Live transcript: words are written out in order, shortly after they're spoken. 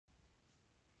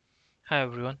Hi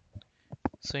everyone.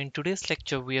 So in today's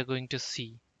lecture we are going to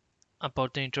see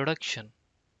about the introduction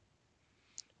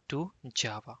to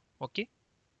Java. Okay?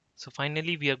 So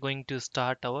finally we are going to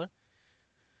start our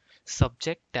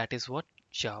subject, that is what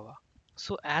Java.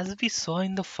 So as we saw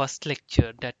in the first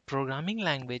lecture that programming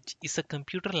language is a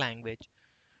computer language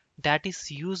that is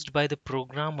used by the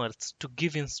programmers to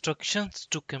give instructions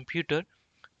to computer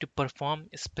to perform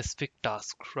a specific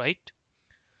task, right?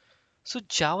 So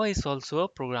Java is also a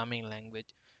programming language.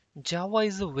 Java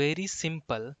is a very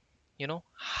simple,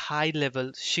 high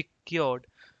level, secured,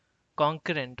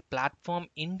 concurrent, platform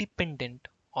independent,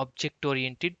 object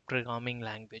oriented programming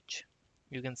language.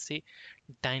 You can say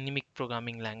dynamic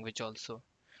programming language also.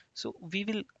 So we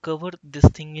will cover this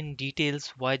thing in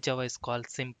details why Java is called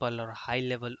simple or high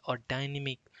level or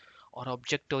dynamic or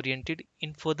object oriented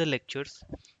in further lectures.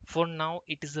 For now,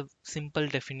 it is a simple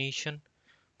definition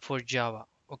for Java.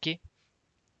 Okay.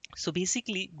 So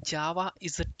basically, Java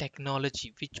is a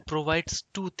technology which provides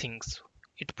two things.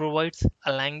 It provides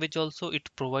a language also, it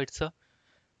provides a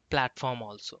platform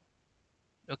also.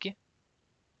 Okay.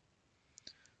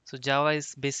 So Java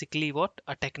is basically what?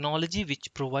 A technology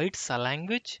which provides a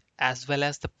language as well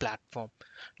as the platform.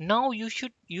 Now you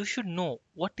should know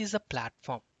what is a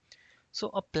platform. So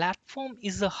a platform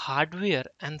is a hardware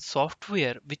and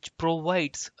software which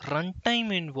provides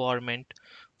runtime environment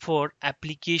for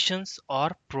applications or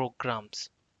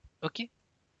programs. Okay.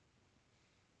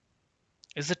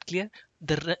 Is it clear?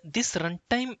 This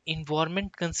runtime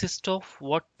environment consists of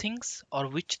what things or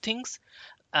which things?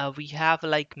 We have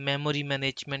like memory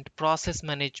management, process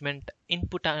management,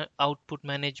 input and output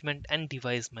management, and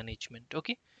device management.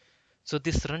 Okay, so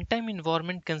this runtime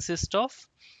environment consists of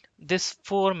this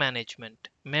four management: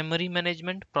 memory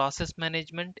management, process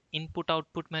management, input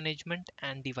output management,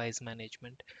 and device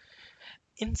management.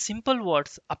 In simple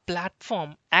words, a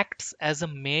platform acts as a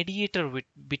mediator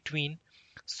between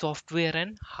software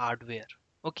and hardware.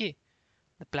 Okay,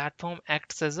 the platform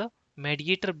acts as a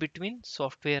mediator between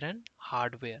software and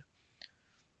hardware.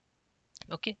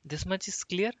 Okay, this much is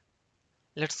clear.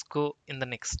 Let's go in the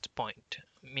next point,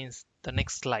 means the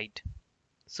next slide.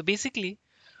 So basically,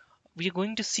 we are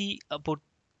going to see about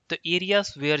the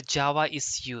areas where Java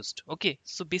is used. Okay,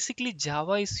 so basically,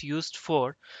 Java is used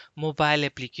for mobile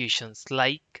applications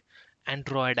like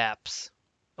Android apps.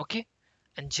 Okay,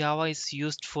 and Java is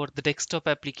used for the desktop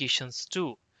applications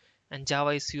too. And Java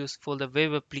is used for the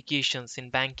web applications in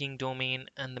banking domain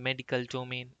and the medical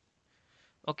domain.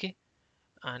 Okay,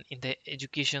 and in the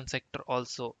education sector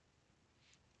also.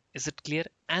 Is it clear?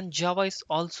 And Java is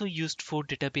also used for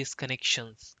database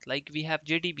connections. Like we have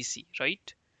JDBC,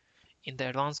 right? In the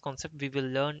advanced concept, we will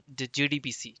learn the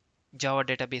JDBC, Java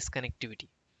Database Connectivity.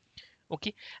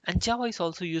 Okay, and Java is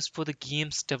also used for the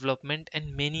games development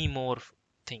and many more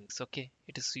things. Okay,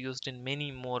 it is used in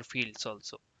many more fields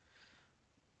also.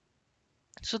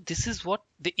 So this is what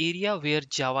the area where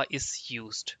Java is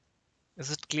used.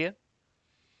 Is it clear?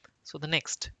 So the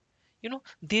next,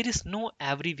 there is no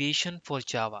abbreviation for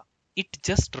Java. It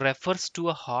just refers to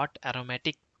a hot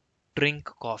aromatic drink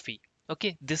coffee.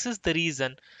 Okay, this is the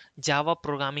reason Java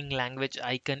programming language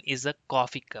icon is a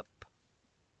coffee cup.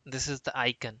 This is the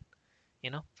icon,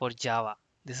 for Java.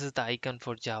 This is the icon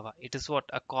for Java. It is what?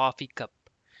 A coffee cup.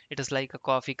 It is like a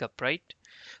coffee cup, right?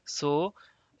 So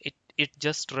it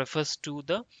just refers to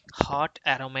the hot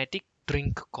aromatic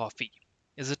drink coffee.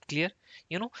 Is it clear?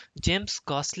 James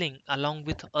Gosling, along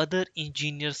with other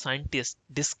engineer scientists,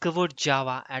 discovered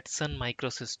Java at Sun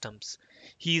Microsystems.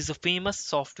 He is a famous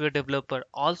software developer,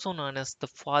 also known as the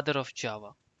father of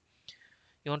Java.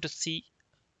 You want to see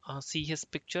his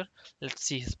picture? Let's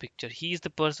see his picture. He is the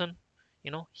person,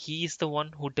 he is the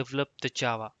one who developed the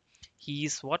Java. He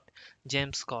is what?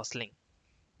 James Gosling.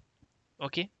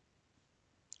 Okay.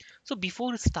 So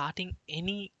before starting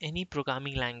any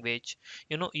programming language,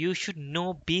 you should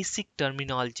know basic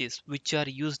terminologies which are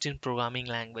used in programming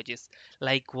languages,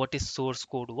 like what is source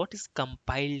code, what is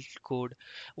compiled code,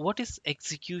 what is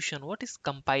execution, what is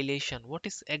compilation, what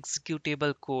is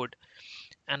executable code,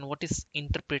 and what is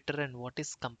interpreter and what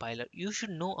is compiler. You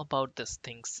should know about these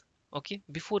things, okay,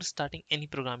 before starting any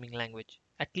programming language.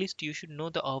 At least you should know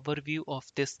the overview of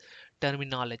this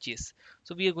terminologies.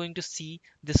 So we are going to see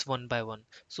this one by one.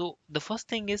 So the first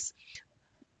thing is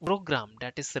program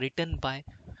that is written by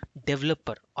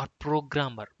developer or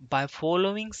programmer by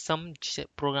following some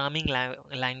programming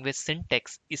language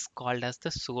syntax is called as the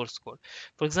source code.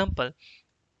 For example,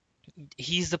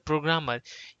 he is the programmer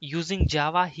using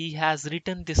Java. He has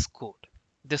written this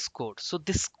code. So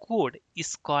this code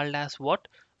is called as what?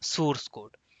 Source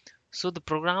code. So the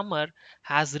programmer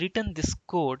has written this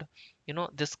code.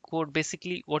 This code,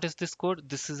 basically, what is this code?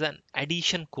 This is an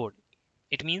addition code.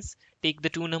 It means take the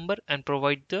two number and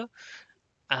provide the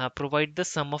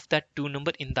sum of that two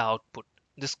number in the output.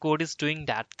 This code is doing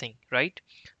that thing, right?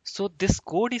 So this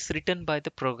code is written by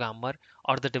the programmer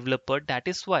or the developer. That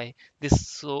is why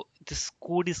this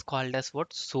code is called as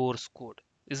what? Source code.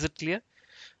 Is it clear?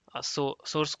 So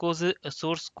source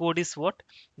code is what?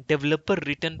 Developer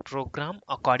written program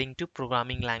according to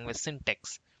programming language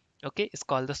syntax. Okay, it's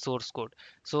called the source code.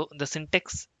 So the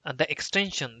syntax, the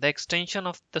extension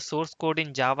of the source code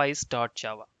in Java is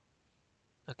 .java.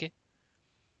 Okay,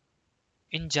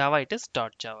 in Java it is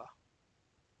 .java.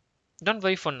 Don't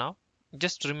worry for now.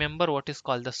 Just remember what is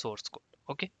called the source code.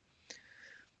 Okay.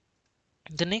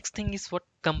 The next thing is what?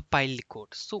 Compiled code.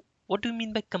 So what do you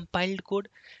mean by compiled code?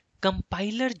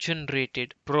 Compiler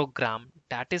generated program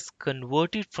that is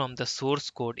converted from the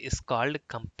source code is called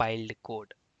compiled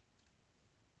code.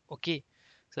 Okay.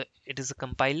 So it is a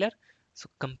compiler. So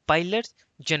compiler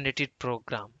generated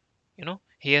program.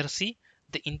 Here see,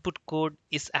 the input code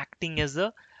is acting as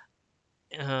a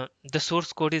the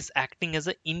source code is acting as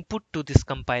an input to this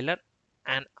compiler,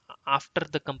 and after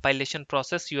the compilation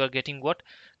process you are getting what?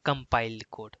 Compiled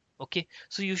code. Okay,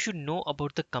 so you should know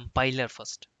about the compiler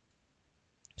first.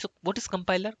 So what is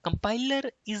compiler? Compiler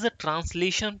is a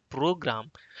translation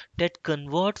program that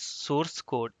converts source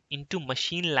code into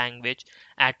machine language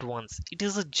at once. It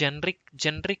is a generic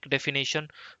definition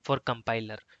for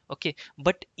compiler. Okay,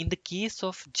 but in the case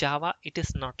of Java, it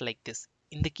is not like this.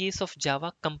 In the case of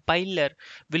Java, compiler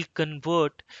will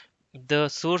convert the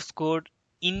source code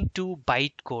into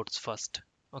byte codes first.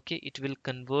 Okay, it will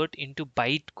convert into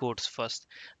byte codes first.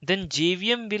 Then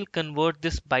JVM will convert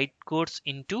this byte codes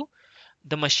into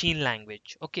the machine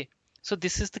language. Okay, so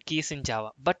this is the case in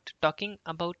Java. But talking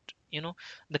about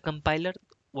the compiler,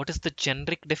 what is the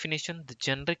generic definition? The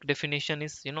generic definition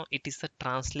is, it is a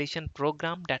translation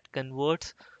program that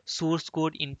converts source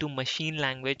code into machine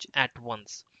language at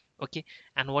once. Okay,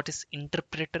 and what is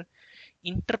interpreter?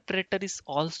 Interpreter is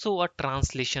also a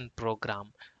translation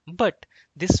program, but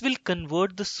this will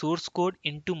convert the source code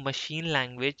into machine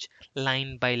language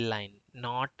line by line,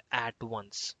 not at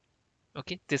once.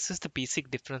 Okay, this is the basic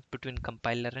difference between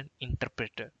compiler and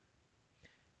interpreter.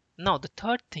 Now, the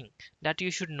third thing that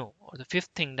you should know, or the fifth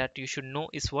thing that you should know,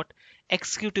 is what?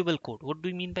 Executable code. What do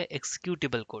you mean by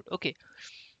executable code? Okay,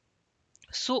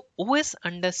 so OS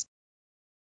understands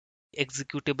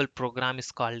executable program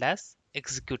is called as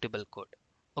executable code.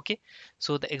 Okay,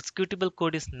 so the executable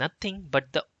code is nothing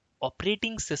but the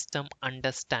operating system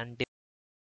understanding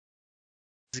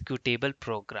executable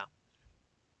program.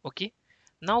 Okay,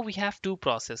 now we have two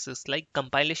processes like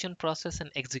compilation process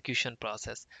and execution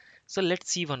process. So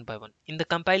let's see one by one. In the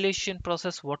compilation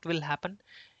process, what will happen?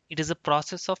 It is a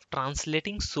process of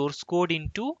translating source code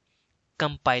into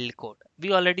compiled code.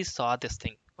 We already saw this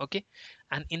thing. Okay,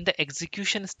 and in the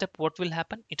execution step, what will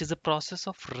happen? It is a process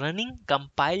of running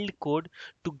compiled code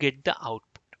to get the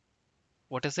output.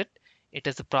 What is it? It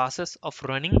is a process of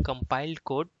running compiled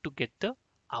code to get the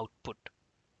output.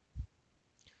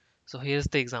 So here's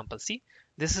the example. See,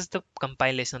 this is the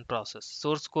compilation process,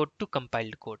 source code to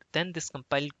compiled code. Then this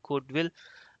compiled code will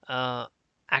uh,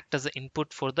 act as an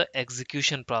input for the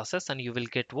execution process, and you will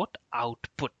get what?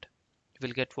 Output. You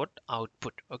will get what?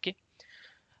 Output. Okay.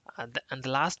 And the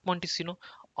last point is,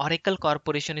 Oracle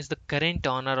Corporation is the current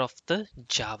owner of the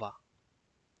Java.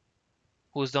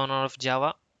 Who's the owner of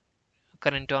Java?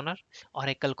 Current owner?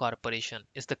 Oracle Corporation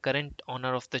is the current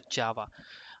owner of the Java.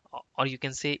 Or you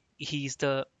can say he is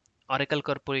the Oracle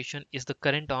Corporation is the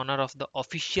current owner of the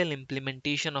official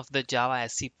implementation of the Java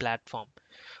SE platform,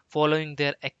 following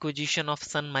their acquisition of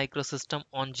Sun Microsystem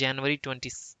on January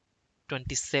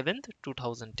 27th,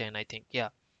 2010, I think. Yeah,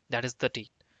 that is the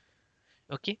date.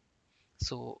 Okay.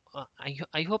 So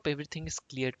I hope everything is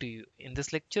clear to you. In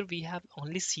this lecture, we have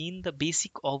only seen the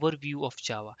basic overview of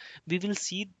Java. We will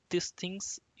see these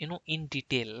things, in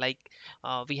detail. Like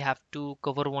we have to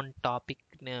cover one topic,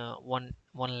 one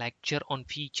lecture on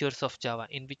features of Java,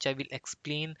 in which I will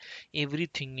explain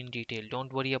everything in detail.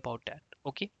 Don't worry about that.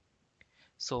 Okay.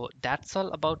 So that's all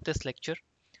about this lecture.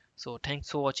 So thanks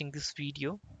for watching this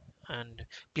video, and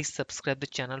please subscribe the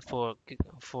channel for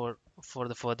for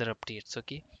the further updates.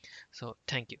 Okay. So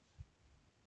thank you.